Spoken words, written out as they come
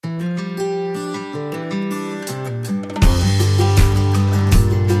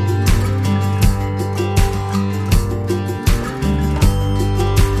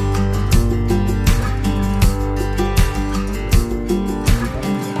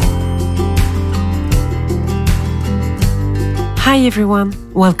Hi everyone,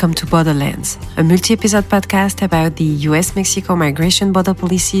 welcome to Borderlands, a multi-episode podcast about the US-Mexico migration border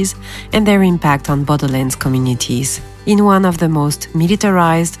policies and their impact on Borderlands communities in one of the most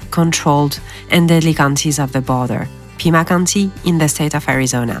militarized, controlled, and deadly counties of the border, Pima County in the state of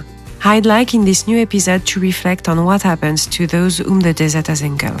Arizona. I'd like in this new episode to reflect on what happens to those whom the desert has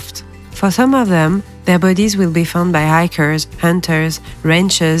engulfed. For some of them, their bodies will be found by hikers, hunters,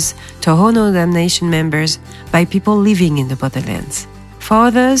 ranchers, Tohono O'Odham Nation members, by people living in the borderlands. For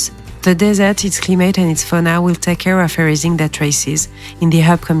others, the desert, its climate and its fauna will take care of erasing their traces in the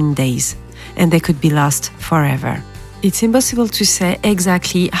upcoming days, and they could be lost forever. It's impossible to say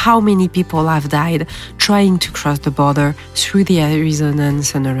exactly how many people have died trying to cross the border through the Arizonian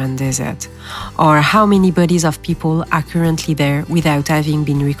Sonoran Desert, or how many bodies of people are currently there without having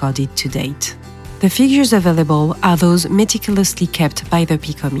been recorded to date. The figures available are those meticulously kept by the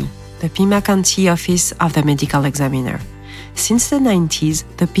PCOME, the Pima County Office of the Medical Examiner. Since the 90s,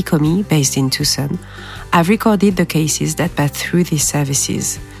 the PCOME, based in Tucson, have recorded the cases that pass through these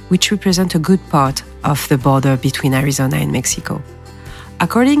services, which represent a good part of the border between Arizona and Mexico.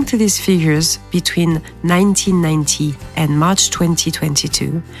 According to these figures, between 1990 and March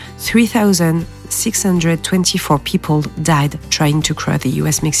 2022, 3,624 people died trying to cross the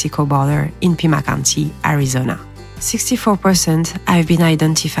US-Mexico border in Pima County, Arizona. 64% have been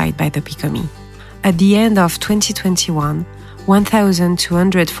identified by the PCOME. At the end of 2021,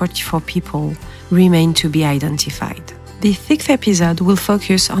 1,244 people remain to be identified. The sixth episode will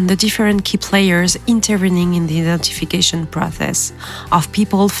focus on the different key players intervening in the identification process of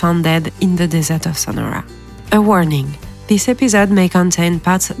people found dead in the desert of Sonora. A warning, this episode may contain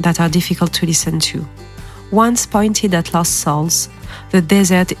parts that are difficult to listen to. Once pointed at lost souls, the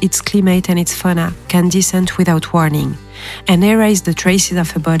desert, its climate and its fauna can descend without warning and erase the traces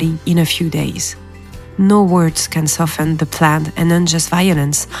of a body in a few days. No words can soften the planned and unjust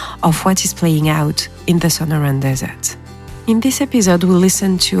violence of what is playing out in the Sonoran Desert. In this episode, we'll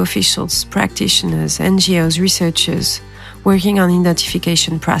listen to officials, practitioners, NGOs, researchers working on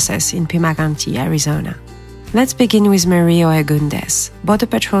identification process in Pima County, Arizona. Let's begin with Mario AGUNDEZ, Border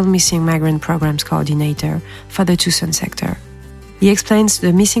Patrol Missing Migrant Programs Coordinator for the Tucson sector. He explains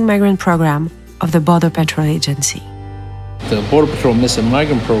the Missing Migrant Program of the Border Patrol Agency. The Border Patrol Missing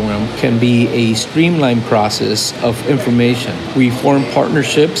Migrant Program can be a streamlined process of information. We form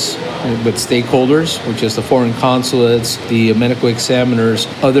partnerships with stakeholders, which is the foreign consulates, the medical examiners,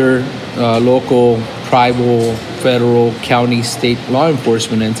 other local, tribal, federal, county, state law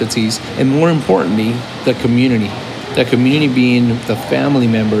enforcement entities, and more importantly, the community. The community being the family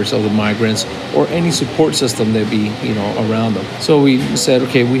members of the migrants or any support system that be, around them. So we said,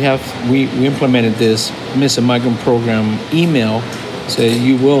 okay, we implemented this Missing Migrant Program email. So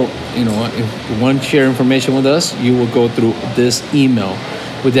you will, if you want to share information with us, you will go through this email.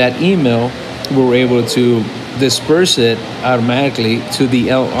 With that email, we were able to disperse it automatically to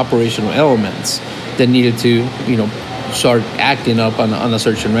the operational elements that needed to, start acting up on the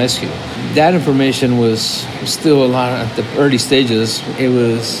search and rescue. That information was still a lot at the early stages. It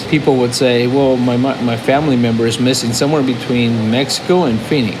was, people would say, well, my family member is missing somewhere between Mexico and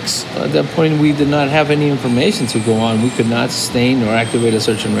Phoenix. At that point, we did not have any information to go on. We could not sustain or activate a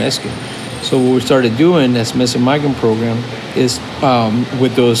search and rescue. So what we started doing as Missing Migrant Program is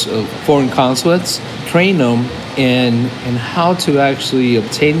with those foreign consulates, train them in how to actually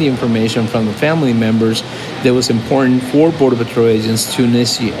obtain the information from the family members that was important for Border Patrol agents to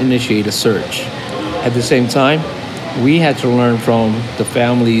initiate a search. At the same time, we had to learn from the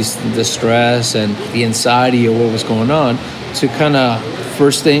families, the stress and the anxiety of what was going on to kind of,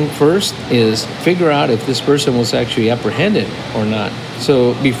 first thing first is figure out if this person was actually apprehended or not.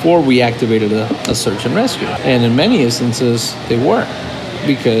 So before we activated a search and rescue. And in many instances, they weren't,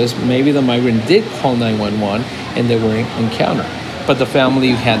 because maybe the migrant did call 911 and they were encountered, but the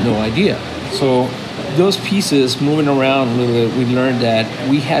family had no idea. So those pieces moving around a little bit, we learned that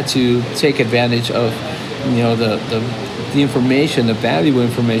we had to take advantage of, the information, the valuable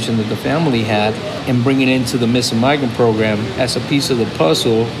information that the family had, and bring it into the Missing Migrant Program as a piece of the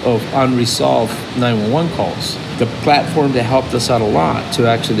puzzle of unresolved 911 calls. The platform that helped us out a lot to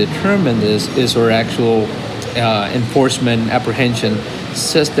actually determine this is our actual enforcement apprehension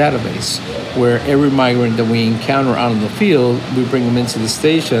SIS database, where every migrant that we encounter out in the field, we bring them into the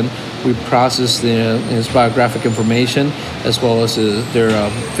station, we process his biographic information as well as their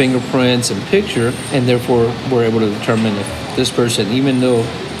fingerprints and picture, and therefore we're able to determine if this person, even though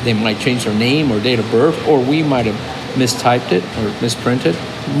they might change their name or date of birth, or we might have mistyped it or misprinted,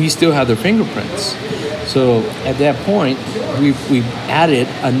 we still have their fingerprints. So at that point, we've added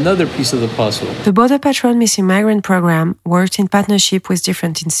another piece of the puzzle. The Border Patrol Missing Migrant Program worked in partnership with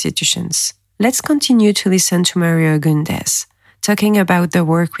different institutions. Let's continue to listen to Mario AGUNDEZ, talking about the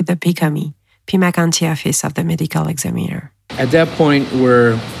work with the PCOME, Pima County Office of the Medical Examiner. At that point,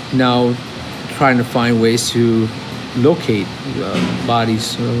 we're now trying to find ways to locate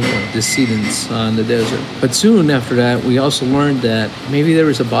bodies of decedents on the desert. But soon after that, we also learned that maybe there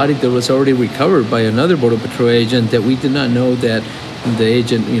was a body that was already recovered by another Border Patrol agent that we did not know that the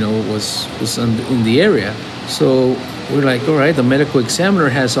agent, was in the area. So we're like, all right, the medical examiner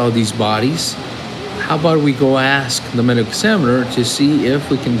has all these bodies. How about we go ask the medical examiner to see if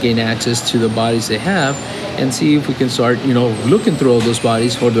we can gain access to the bodies they have and see if we can start, looking through all those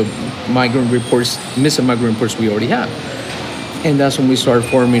bodies for the missing migrant reports we already have. And that's when we started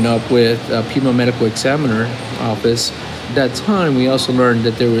forming up with Pima Medical Examiner Office. At that time, we also learned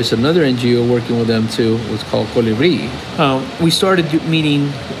that there was another NGO working with them too. It was called Colibrí. We started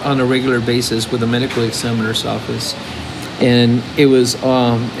meeting on a regular basis with the Medical Examiner's Office. And it was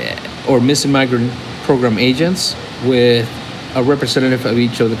missing migrant program agents with a representative of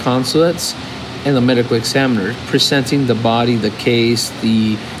each of the consulates and the medical examiner presenting the body, the case,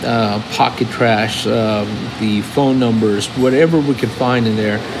 the pocket trash, the phone numbers, whatever we could find in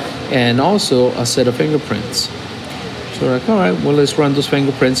there, and also a set of fingerprints. So we're like, all right, well, let's run those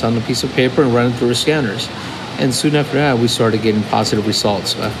fingerprints on a piece of paper and run it through our scanners. And soon after that, we started getting positive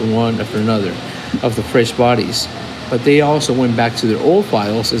results after one after another of the fresh bodies. But they also went back to their old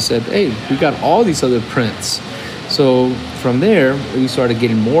files and said, hey, we got all these other prints. So from there, we started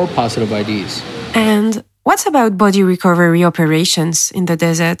getting more positive IDs. And what about body recovery operations in the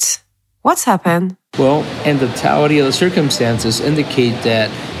desert? What's happened? Well, and the totality of the circumstances indicate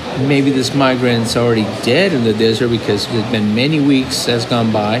that maybe this migrant's already dead in the desert because it's been many weeks has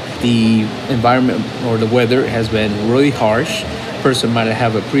gone by. The environment or the weather has been really harsh. Person might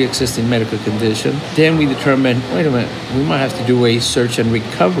have a pre-existing medical condition. Then we determined, wait a minute, we might have to do a search and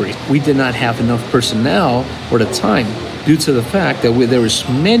recovery. We did not have enough personnel for the time due to the fact that there was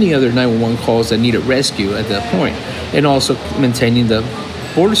many other 911 calls that needed rescue at that point, and also maintaining the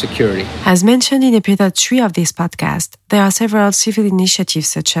border security. As mentioned in episode 3 of this podcast, there are several civil initiatives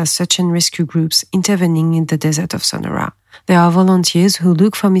such as search and rescue groups intervening in the desert of Sonora. There are volunteers who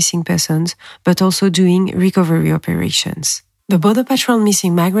look for missing persons, but also doing recovery operations. The Border Patrol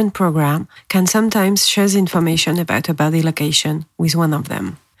Missing Migrant Program can sometimes share information about a body location with one of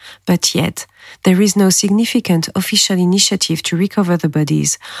them. But yet, there is no significant official initiative to recover the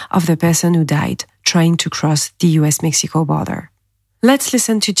bodies of the person who died trying to cross the US-Mexico border. Let's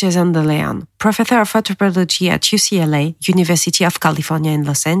listen to Jason DeLeon, professor of anthropology at UCLA, University of California in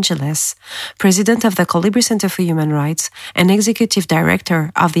Los Angeles, president of the Colibrí Center for Human Rights, and executive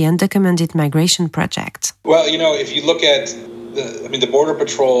director of the Undocumented Migration Project. Well, if you look at the Border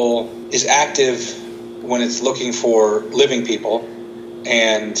Patrol is active when it's looking for living people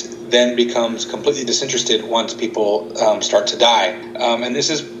and then becomes completely disinterested once people start to die. And this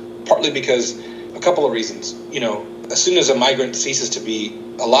is partly because a couple of reasons. As soon as a migrant ceases to be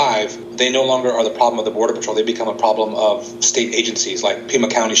alive, they no longer are the problem of the Border Patrol. They become a problem of state agencies like Pima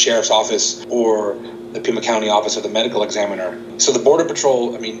County Sheriff's Office or the Pima County Office of the Medical Examiner. So the Border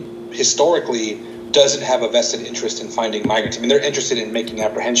Patrol, historically, doesn't have a vested interest in finding migrants. They're interested in making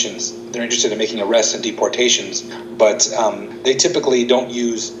apprehensions. They're interested in making arrests and deportations, but they typically don't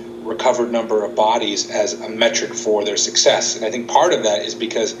use recovered number of bodies as a metric for their success. And I think part of that is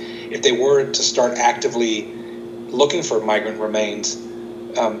because if they were to start actively looking for migrant remains,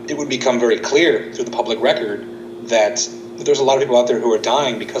 it would become very clear through the public record that there's a lot of people out there who are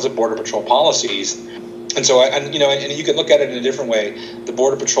dying because of Border Patrol policies. And so, and you can look at it in a different way. The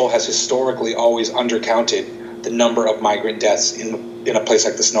Border Patrol has historically always undercounted the number of migrant deaths in a place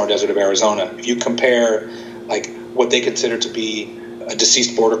like the Sonoran Desert of Arizona. If you compare, what they consider to be a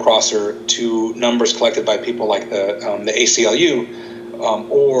deceased border crosser to numbers collected by people like the ACLU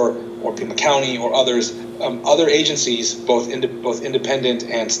or Pima County or others, other agencies, both independent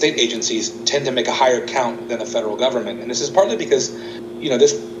and state agencies, tend to make a higher count than the federal government. And this is partly because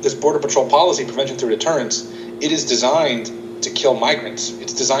this Border Patrol policy, prevention through deterrence, it is designed to kill migrants.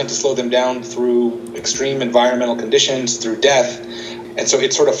 It's designed to slow them down through extreme environmental conditions, through death. And so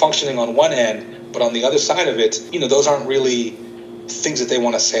it's sort of functioning on one end, but on the other side of it, those aren't really things that they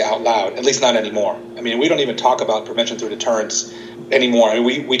want to say out loud, at least not anymore. We don't even talk about prevention through deterrence anymore.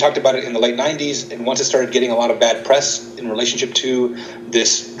 We talked about it in the late 90s, and once it started getting a lot of bad press in relationship to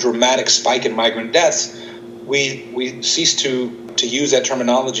this dramatic spike in migrant deaths, we ceased to use that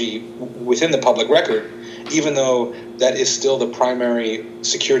terminology within the public record, even though that is still the primary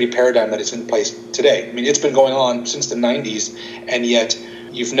security paradigm that is in place today. I mean, it's been going on since the 90s, and yet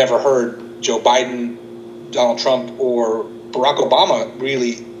you've never heard Joe Biden, Donald Trump, or Barack Obama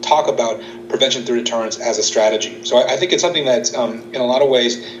really talk about prevention through deterrence as a strategy. So I think it's something that, in a lot of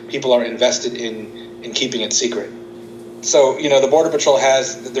ways, people are invested in keeping it secret. So, the Border Patrol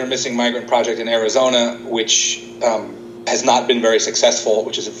has their Missing Migrant project in Arizona, which has not been very successful,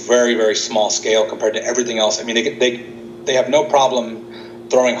 which is a very, very small scale compared to everything else. I mean, they have no problem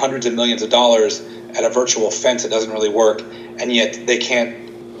throwing hundreds of millions of dollars at a virtual fence that doesn't really work, and yet they can't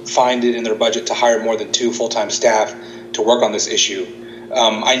find it in their budget to hire more than 2 full-time staff to work on this issue.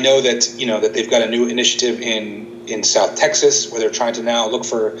 I know that that they've got a new initiative in South Texas where they're trying to now look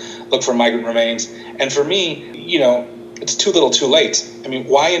for migrant remains. And for me, it's too little, too late. I mean,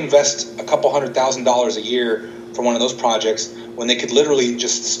 why invest a couple $100,000 a year for one of those projects when they could literally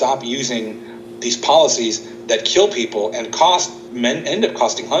just stop using these policies that kill people and end up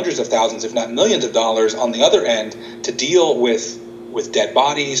costing hundreds of thousands, if not millions of dollars on the other end to deal with dead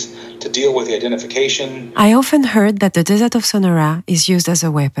bodies, to deal with the identification. I often heard that the desert of Sonora is used as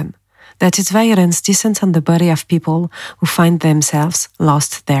a weapon, that its violence descends on the body of people who find themselves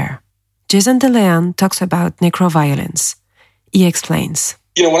lost there. Jason DeLeon talks about necroviolence. He explains.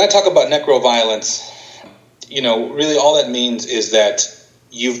 When I talk about necroviolence, really all that means is that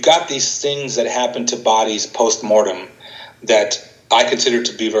you've got these things that happen to bodies post-mortem that I consider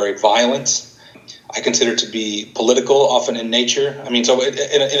to be very violent. I consider to be political, often in nature. I mean, so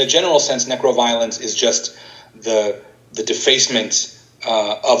in a general sense, necroviolence is just the defacement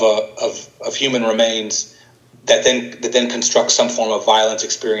of human remains that then constructs some form of violence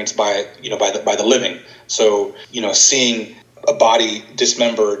experienced by the living. So seeing a body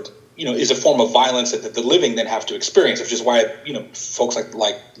dismembered is a form of violence that the living then have to experience, which is why folks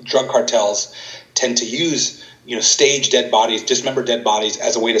like drug cartels tend to use stage dead bodies, dismembered dead bodies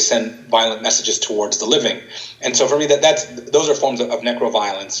as a way to send violent messages towards the living. And so for me, those are forms of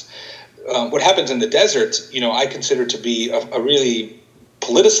necroviolence. What happens in the desert, I consider to be a really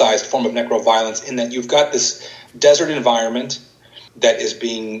politicized form of necroviolence, in that you've got this desert environment that is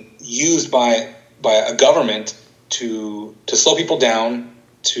being used by a government to slow people down,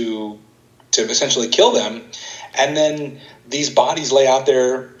 to essentially kill them, and then these bodies lay out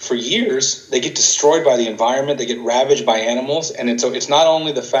there for years. They get destroyed by the environment. They get ravaged by animals. And so it's not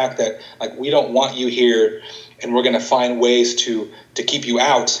only the fact that, we don't want you here and we're going to find ways to keep you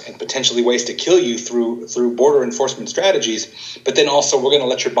out and potentially ways to kill you through border enforcement strategies, but then also we're going to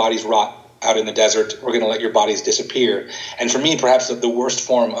let your bodies rot out in the desert. We're going to let your bodies disappear. And for me, perhaps the worst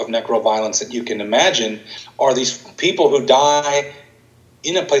form of necroviolence that you can imagine are these people who die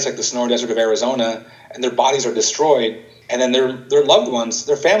in a place like the Sonoran Desert of Arizona, and their bodies are destroyed. And then their loved ones,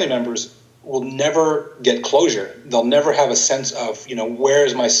 their family members, will never get closure. They'll never have a sense of, where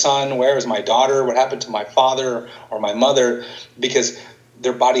is my son? Where is my daughter? What happened to my father or my mother? Because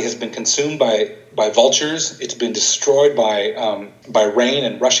their body has been consumed by vultures. It's been destroyed by rain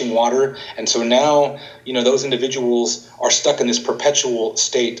and rushing water. And so now, those individuals are stuck in this perpetual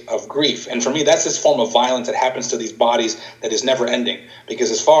state of grief. And for me, that's this form of violence that happens to these bodies that is never ending.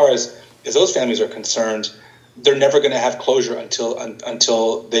 Because as far as those families are concerned, they're never going to have closure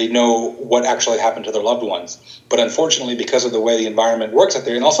until they know what actually happened to their loved ones. But unfortunately, because of the way the environment works out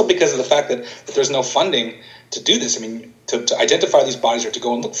there, and also because of the fact that there's no funding to do this, I mean, to identify these bodies or to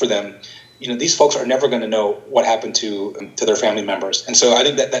go and look for them, these folks are never going to know what happened to their family members. And so I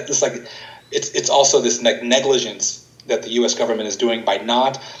think that it's also this negligence that the U.S. government is doing by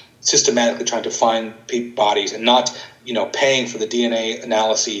not systematically trying to find bodies and not paying for the DNA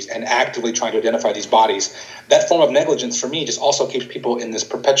analyses and actively trying to identify these bodies. That form of negligence, for me, just also keeps people in this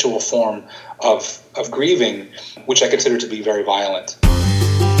perpetual form of grieving, which I consider to be very violent.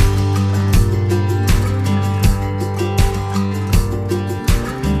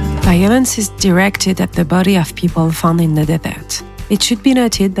 Violence is directed at the body of people found in the desert. It should be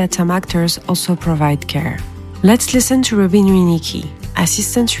noted that some actors also provide care. Let's listen to Robin Reineke,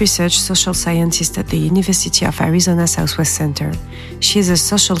 Assistant Research Social Scientist at the University of Arizona Southwest Center. She is a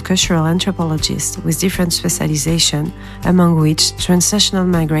social cultural anthropologist with different specializations, among which transnational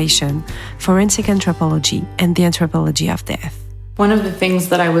migration, forensic anthropology, and the anthropology of death. One of the things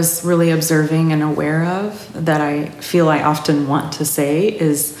that I was really observing and aware of that I feel I often want to say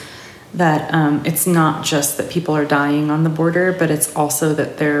is that it's not just that people are dying on the border, but it's also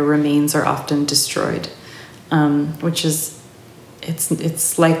that their remains are often destroyed, which is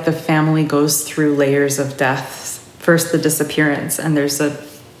it's like the family goes through layers of death. First the disappearance, and there's a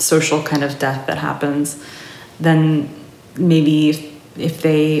social kind of death that happens. Then maybe If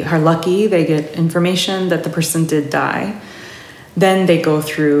they are lucky, they get information that the person did die. Then they go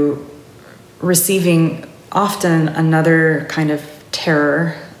through receiving often another kind of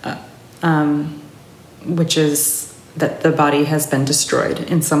terror, which is that the body has been destroyed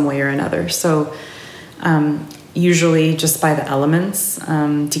in some way or another. So usually just by the elements,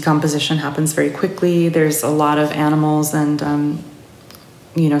 decomposition happens very quickly. There's a lot of animals and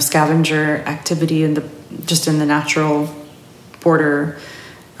scavenger activity in the natural border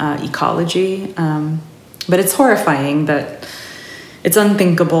ecology. But it's horrifying that it's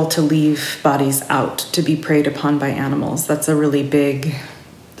unthinkable to leave bodies out to be preyed upon by animals. That's a really big...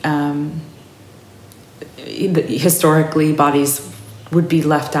 historically, bodies would be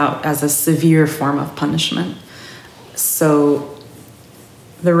left out as a severe form of punishment. So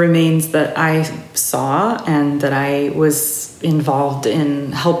the remains that I saw and that I was involved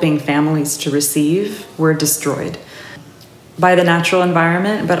in helping families to receive were destroyed by the natural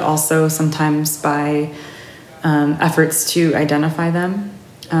environment, but also sometimes by efforts to identify them.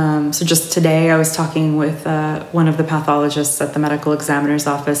 So just today I was talking with one of the pathologists at the medical examiner's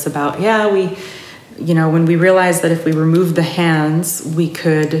office about, when we realized that if we removed the hands, we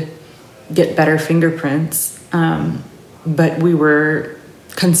could get better fingerprints. But we were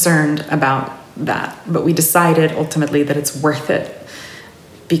concerned about that. But we decided ultimately that it's worth it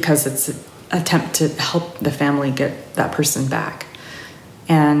because it's an attempt to help the family get that person back.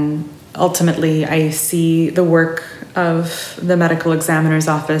 And ultimately, I see the work of the medical examiner's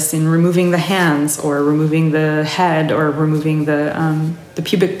office in removing the hands or removing the head or removing the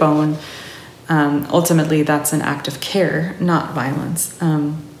pubic bone. Ultimately, that's an act of care, not violence.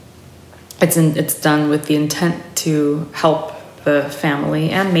 It's done with the intent to help the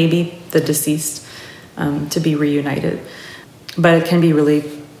family and maybe the deceased to be reunited. But it can be really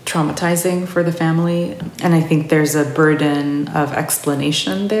traumatizing for the family. And I think there's a burden of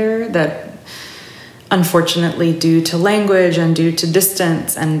explanation there that, unfortunately, due to language and due to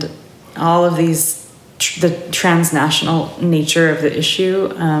distance and all of these, the transnational nature of the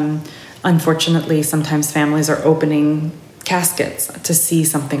issue, unfortunately, sometimes families are opening caskets to see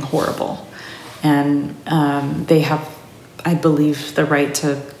something horrible. And they have, I believe, the right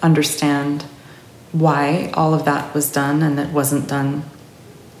to understand why all of that was done, and it wasn't done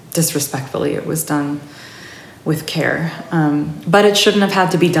disrespectfully. It was done with care. But it shouldn't have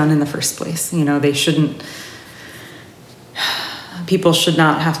had to be done in the first place. People should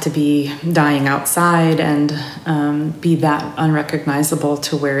not have to be dying outside and be that unrecognizable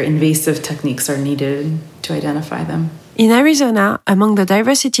to where invasive techniques are needed to identify them. In Arizona, among the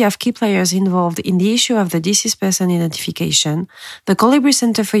diversity of key players involved in the issue of the deceased person identification, the Colibrí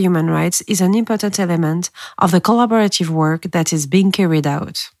Center for Human Rights is an important element of the collaborative work that is being carried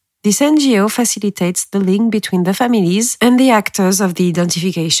out. This NGO facilitates the link between the families and the actors of the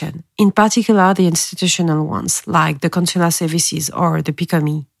identification, in particular the institutional ones, like the consular services or the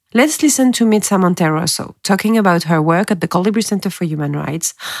PCOME. Let's listen to Mirza Monterosso talking about her work at the Colibrí Center for Human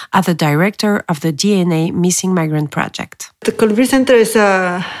Rights as the director of the DNA Missing Migrant Project. The Colibrí Center is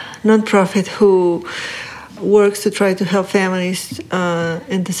a nonprofit who works to try to help families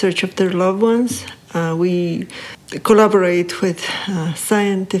in the search of their loved ones. We collaborate with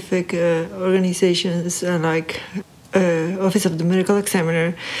scientific organizations like Office of the Medical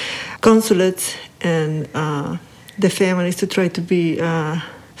Examiner, consulates, and the families to try to be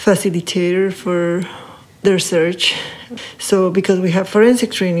facilitator for their search. So because we have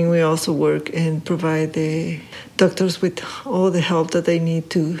forensic training, we also work and provide the doctors with all the help that they need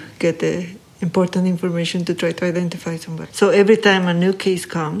to get the important information to try to identify somebody. So every time a new case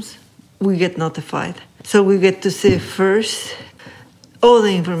comes, we get notified. So we get to see first all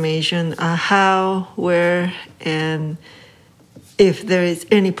the information, how, where, and if there is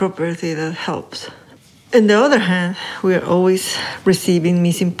any property that helps. On the other hand, we are always receiving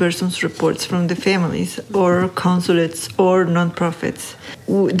missing persons reports from the families or consulates or nonprofits.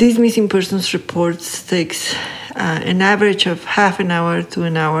 These missing persons reports takes an average of half an hour to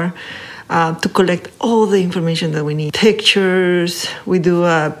an hour to collect all the information that we need. Pictures, we do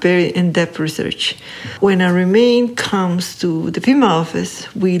a very in-depth research. When a remain comes to the Pima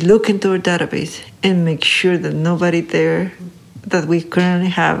office, we look into our database and make sure that nobody there that we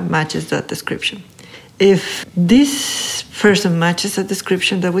currently have matches that description. If this person matches the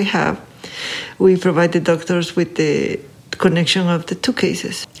description that we have, we provide the doctors with the connection of the two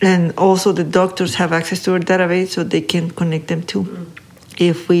cases. And also the doctors have access to our database so they can connect them too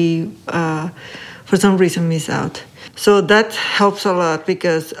if we, for some reason, miss out. So that helps a lot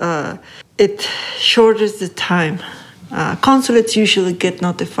because it shortens the time. Consulates usually get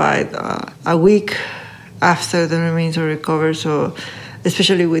notified a week after the remains are recovered. So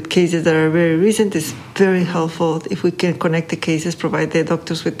especially with cases that are very recent, it's very helpful if we can connect the cases, provide the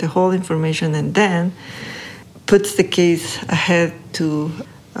doctors with the whole information, and then puts the case ahead to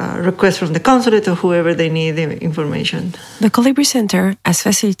request from the consulate or whoever they need the information. The Colibrí Center has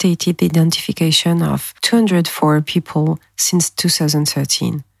facilitated the identification of 204 people since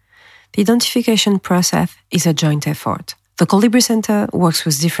 2013. The identification process is a joint effort. The Colibrí Center works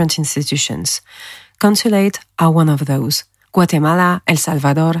with different institutions. Consulates are one of those. Guatemala, El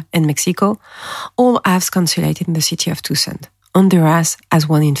Salvador, and Mexico all have consulates in the city of Tucson. Honduras has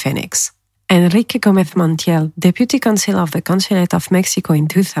one in Phoenix. Enrique Gomez Montiel, Deputy Consul of the Consulate of Mexico in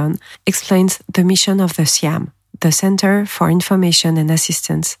Tucson, explains the mission of the CIAM, the Center for Information and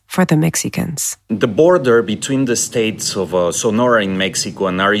Assistance for the Mexicans. The border between the states of Sonora in Mexico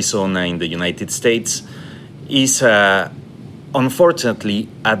and Arizona in the United States is unfortunately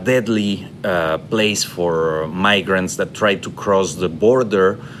a deadly place for migrants that try to cross the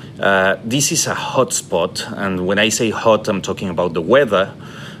border. This is a hot spot, and when I say hot, I'm talking about the weather,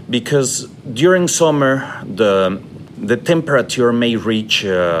 because during summer the temperature may reach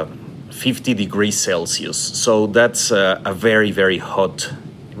 50 degrees Celsius, so that's a very, very hot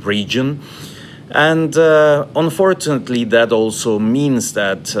region. And unfortunately, that also means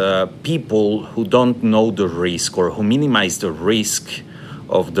that people who don't know the risk or who minimize the risk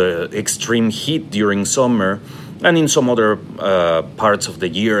of the extreme heat during summer and in some other parts of the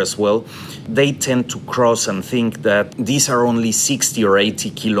year as well, they tend to cross and think that these are only 60 or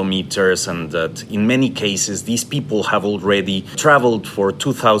 80 kilometers and that in many cases these people have already traveled for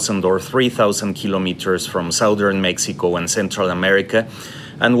 2,000 or 3,000 kilometers from southern Mexico and Central America.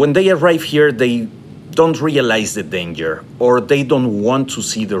 And when they arrive here, they don't realize the danger, or they don't want to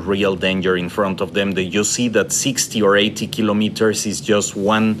see the real danger in front of them. They just see that 60 or 80 kilometers is just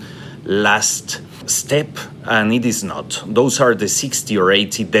one last step, and it is not. Those are the 60 or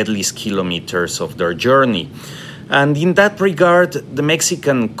 80 deadliest kilometers of their journey. And in that regard, the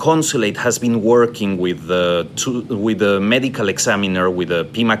Mexican consulate has been working with the medical examiner, with the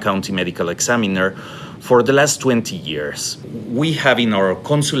Pima County medical examiner, for the last 20 years. We have in our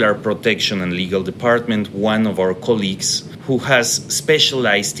consular protection and legal department one of our colleagues who has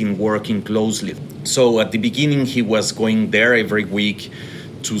specialized in working closely. So at the beginning, he was going there every week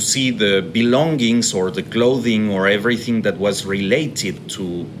to see the belongings or the clothing or everything that was related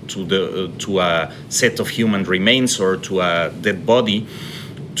to a set of human remains or to a dead body,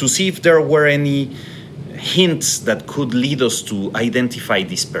 to see if there were any hints that could lead us to identify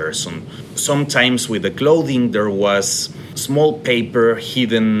this person. Sometimes with the clothing there was small paper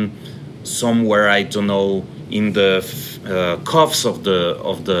hidden somewhere, I don't know, in the cuffs of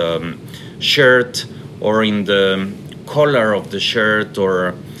the shirt or in the collar of the shirt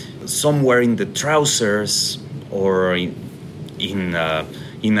or somewhere in the trousers or in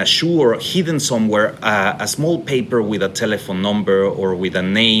a shoe, or hidden somewhere a small paper with a telephone number or with a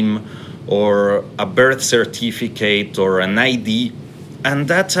name or a birth certificate or an ID. And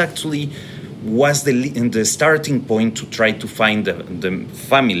that actually was the starting point to try to find the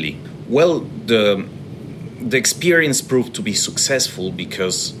family. Well, the experience proved to be successful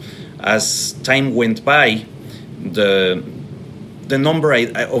because as time went by, the number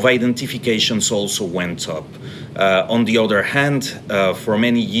of identifications also went up. On the other hand, for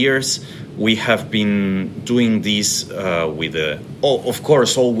many years, we have been doing this of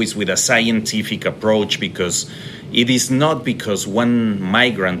course, always with a scientific approach, because it is not because one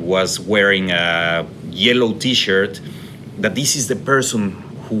migrant was wearing a yellow T-shirt that this is the person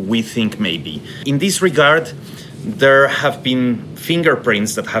who we think may be. In this regard, there have been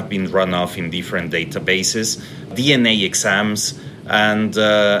fingerprints that have been run off in different databases, DNA exams, and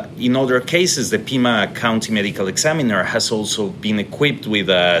in other cases, the Pima County medical examiner has also been equipped with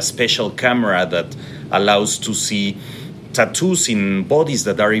a special camera that allows to see tattoos in bodies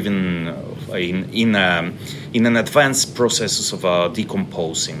that are even in an advanced process of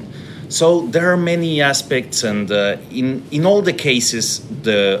decomposing. So there are many aspects, and in all the cases,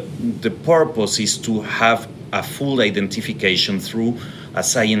 the purpose is to have a full identification through a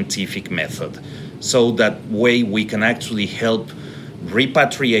scientific method. So that way we can actually help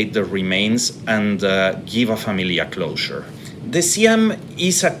repatriate the remains and give a family a closure. The CIAM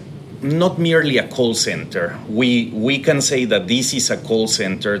is not merely a call center. We can say that this is a call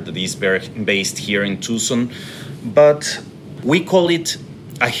center that is based here in Tucson, but we call it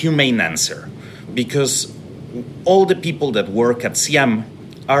a humane answer because all the people that work at CIAM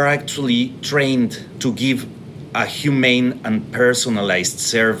are actually trained to give a humane and personalized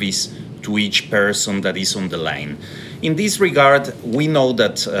service to each person that is on the line. In this regard, we know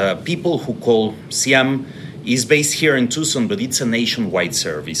that people who call SIAM is based here in Tucson, but it's a nationwide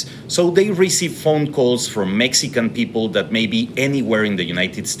service. So they receive phone calls from Mexican people that may be anywhere in the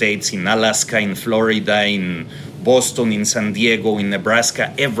United States, in Alaska, in Florida, in Boston, in San Diego, in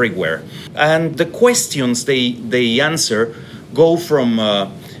Nebraska, everywhere. And the questions they answer go from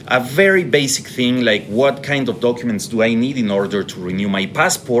a very basic thing like what kind of documents do I need in order to renew my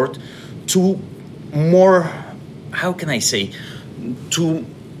passport to more, how can I say, to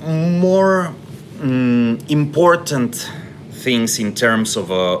more important things in terms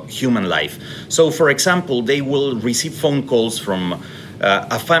of human life. So, for example, they will receive phone calls from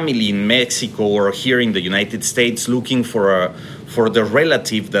a family in Mexico or here in the United States looking for the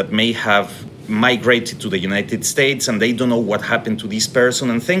relative that may have migrated to the United States and they don't know what happened to this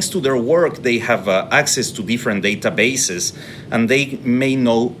person. And thanks to their work, they have access to different databases and they may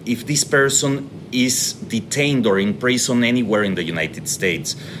know if this person is detained or in prison anywhere in the United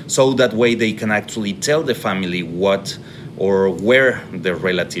States. So that way they can actually tell the family what or where their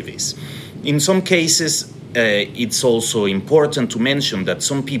relative is. In some cases, it's also important to mention that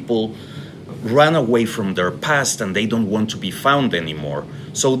some people run away from their past and they don't want to be found anymore.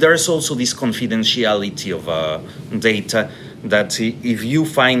 So there's also this confidentiality of data that if you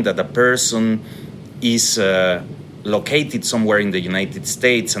find that a person is located somewhere in the United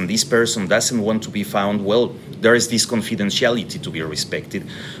States and this person doesn't want to be found, well, there is this confidentiality to be respected.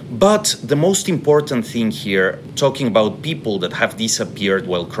 But the most important thing here, talking about people that have disappeared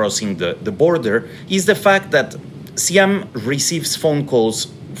while crossing the border, is the fact that SIAM receives phone calls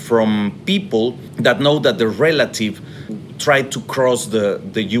from people that know that their relative tried to cross the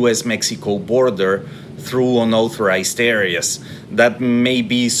U.S.-Mexico border through unauthorized areas that may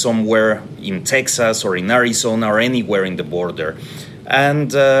be somewhere in Texas or in Arizona or anywhere in the border.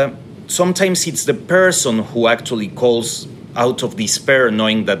 And sometimes it's the person who actually calls out of despair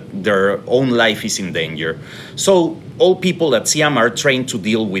knowing that their own life is in danger. So all people at SIAM are trained to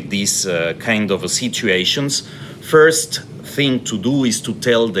deal with these kind of situations. First thing to do is to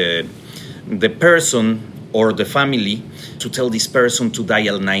tell the person or the family to tell this person to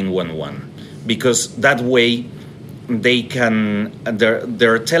dial 911. Because that way they can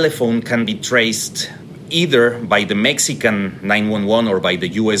their telephone can be traced either by the Mexican 911 or by the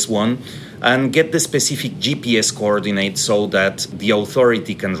US one and get the specific GPS coordinates so that the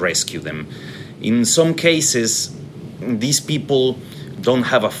authority can rescue them. In some cases, these people don't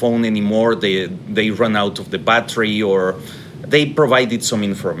have a phone anymore, they run out of the battery or they provided some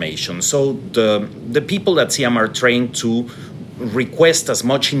information. So the people at SIAM are trained to request as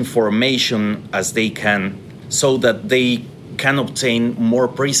much information as they can so that they can obtain more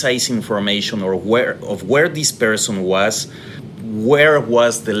precise information or where this person was, where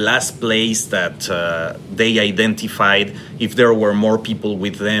was the last place that they identified, if there were more people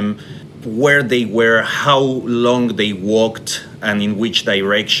with them, where they were, how long they walked and in which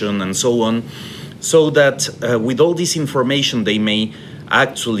direction and so on, so that with all this information they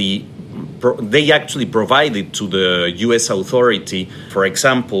actually provide it to the U.S. authority. For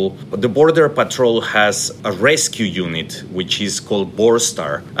example, the Border Patrol has a rescue unit, which is called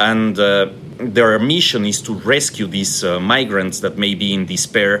BORSTAR, and their mission is to rescue these migrants that may be in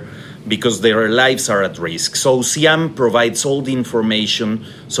despair because their lives are at risk. So SIAM provides all the information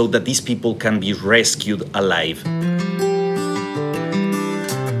so that these people can be rescued alive.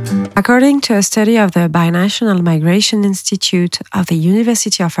 According to a study of the Binational Migration Institute of the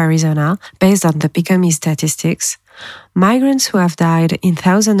University of Arizona, based on the PCOME statistics, migrants who have died in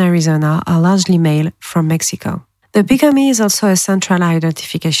Tucson, Arizona are largely male from Mexico. The PCOME is also a central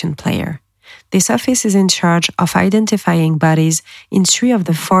identification player. This office is in charge of identifying bodies in 3 of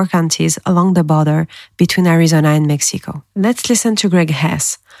the 4 counties along the border between Arizona and Mexico. Let's listen to Greg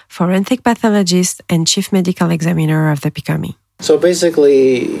Hess, forensic pathologist and chief medical examiner of the PCOME. So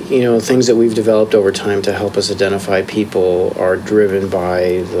basically, things that we've developed over time to help us identify people are driven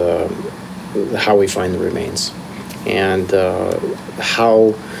by how we find the remains and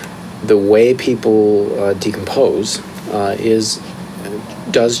how the way people decompose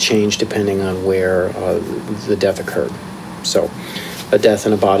does change depending on where the death occurred. So a death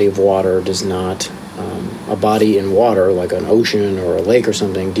in a body of water does not, a body in water like an ocean or a lake or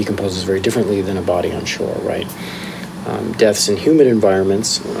something decomposes very differently than a body on shore, right? Deaths in humid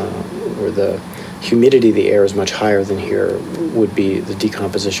environments, where the humidity of the air is much higher than here, the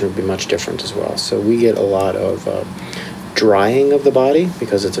decomposition would be much different as well. So we get a lot of drying of the body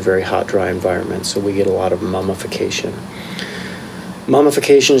because it's a very hot, dry environment. So we get a lot of mummification.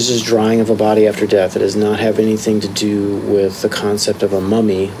 Mummification is just drying of a body after death. It does not have anything to do with the concept of a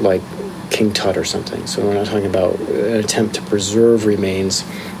mummy like King Tut or something. So we're not talking about an attempt to preserve remains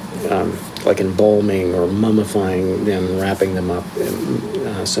like embalming or mummifying them, wrapping them up.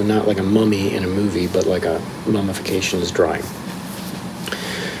 So not like a mummy in a movie, but like a mummification is drying.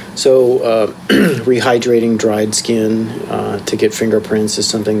 So rehydrating dried skin to get fingerprints is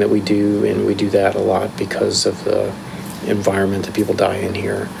something that we do, and we do that a lot because of the environment that people die in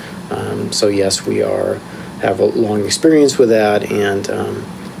here. So yes, we have a long experience with that and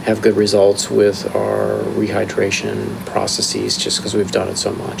have good results with our rehydration processes just because we've done it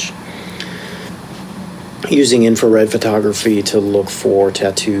so much. Using infrared photography to look for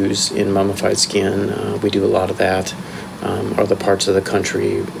tattoos in mummified skin, we do a lot of that. Other parts of the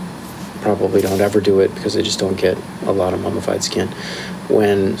country probably don't ever do it because they just don't get a lot of mummified skin.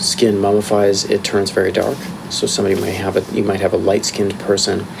 When skin mummifies, it turns very dark. So you might have a light-skinned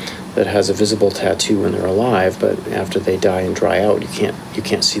person that has a visible tattoo when they're alive, but after they die and dry out, you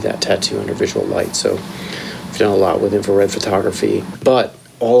can't see that tattoo under visual light. So we've done a lot with infrared photography. But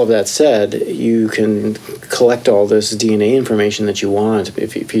all of that said, you can collect all this DNA information that you want.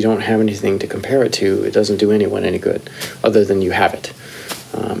 If you don't have anything to compare it to, it doesn't do anyone any good, other than you have it.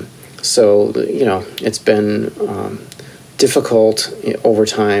 So it's been difficult over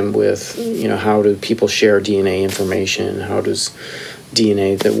time with, how do people share DNA information? How does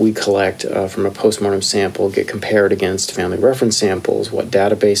DNA that we collect from a postmortem sample get compared against family reference samples? What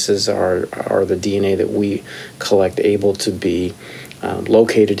databases are the DNA that we collect able to be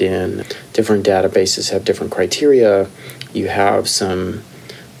located in? Different databases have different criteria. You have some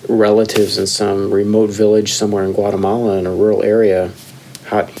relatives in some remote village somewhere in Guatemala in a rural area.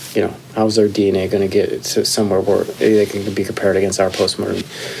 How's their DNA going to get to somewhere where they can be compared against our postmortem?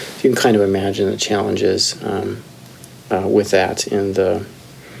 You can kind of imagine the challenges with that, and the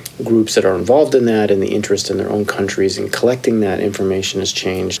groups that are involved in that, and the interest in their own countries in collecting that information has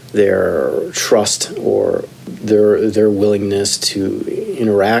changed. Their trust or their willingness to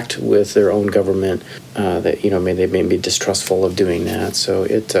interact with their own government, they may be distrustful of doing that. So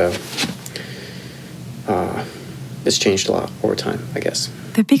it's changed a lot over time, I guess.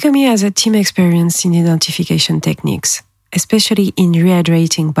 The PCOME has a team experience in identification techniques, especially in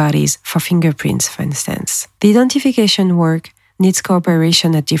rehydrating bodies for fingerprints, for instance. The identification work needs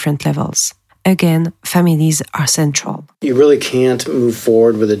cooperation at different levels. Again, families are central. You really can't move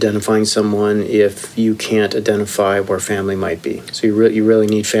forward with identifying someone if you can't identify where family might be. So you really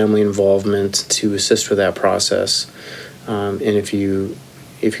need family involvement to assist with that process. And if you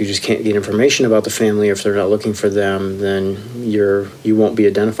just can't get information about the family, or if they're not looking for them, then you won't be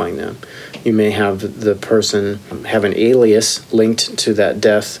identifying them. You may have the person have an alias linked to that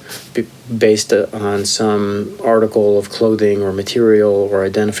death based on some article of clothing or material or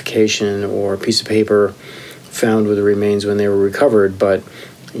identification or a piece of paper found with the remains when they were recovered, but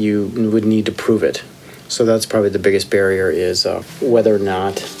you would need to prove it. So that's probably the biggest barrier, is whether or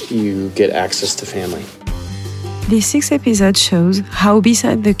not you get access to family. This 6th episode shows how,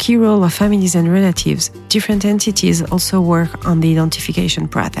 beside the key role of families and relatives, different entities also work on the identification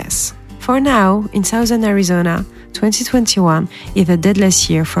process. For now, in southern Arizona, 2021 is a deadless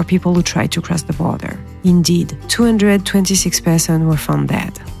year for people who try to cross the border. Indeed, 226 persons were found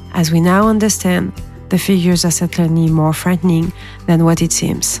dead. As we now understand, the figures are certainly more frightening than what it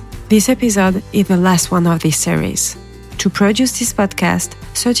seems. This episode is the last one of this series. To produce this podcast,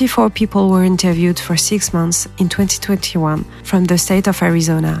 34 people were interviewed for 6 months in 2021 from the state of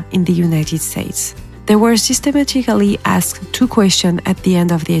Arizona in the United States. They were systematically asked 2 questions at the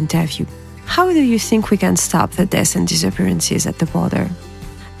end of the interview. How do you think we can stop the deaths and disappearances at the border?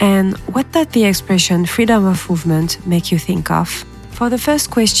 And what does the expression freedom of movement make you think of? For the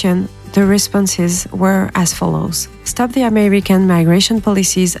first question, the responses were as follows. Stop the American migration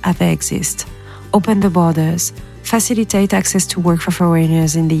policies as they exist. Open the borders. Facilitate access to work for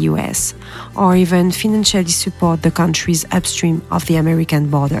foreigners in the US, or even financially support the countries upstream of the American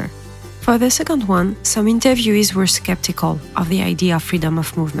border. For the second one, some interviewees were skeptical of the idea of freedom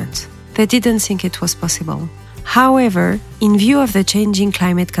of movement. They didn't think it was possible. However, in view of the changing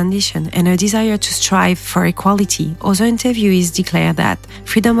climate condition and a desire to strive for equality, other interviewees declared that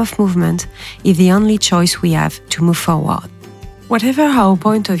freedom of movement is the only choice we have to move forward. Whatever our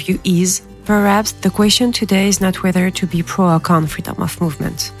point of view is, perhaps the question today is not whether to be pro or con freedom of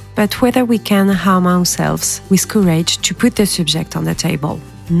movement, but whether we can arm ourselves with courage to put the subject on the table,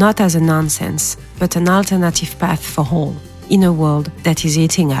 not as a nonsense, but an alternative path for all, in a world that is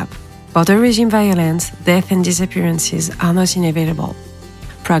heating up. Border regime violence, death and disappearances are not inevitable.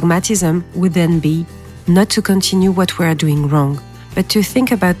 Pragmatism would then be not to continue what we are doing wrong, but to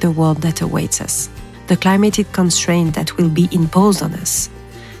think about the world that awaits us, the climatic constraint that will be imposed on us,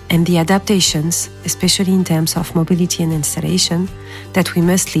 and the adaptations, especially in terms of mobility and installation, that we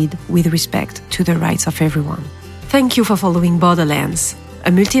must lead with respect to the rights of everyone. Thank you for following Borderlands,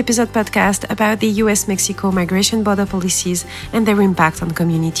 a multi-episode podcast about the US-Mexico migration border policies and their impact on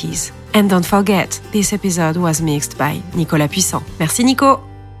communities. And don't forget, this episode was mixed by Nicolas Puissant. Merci Nico!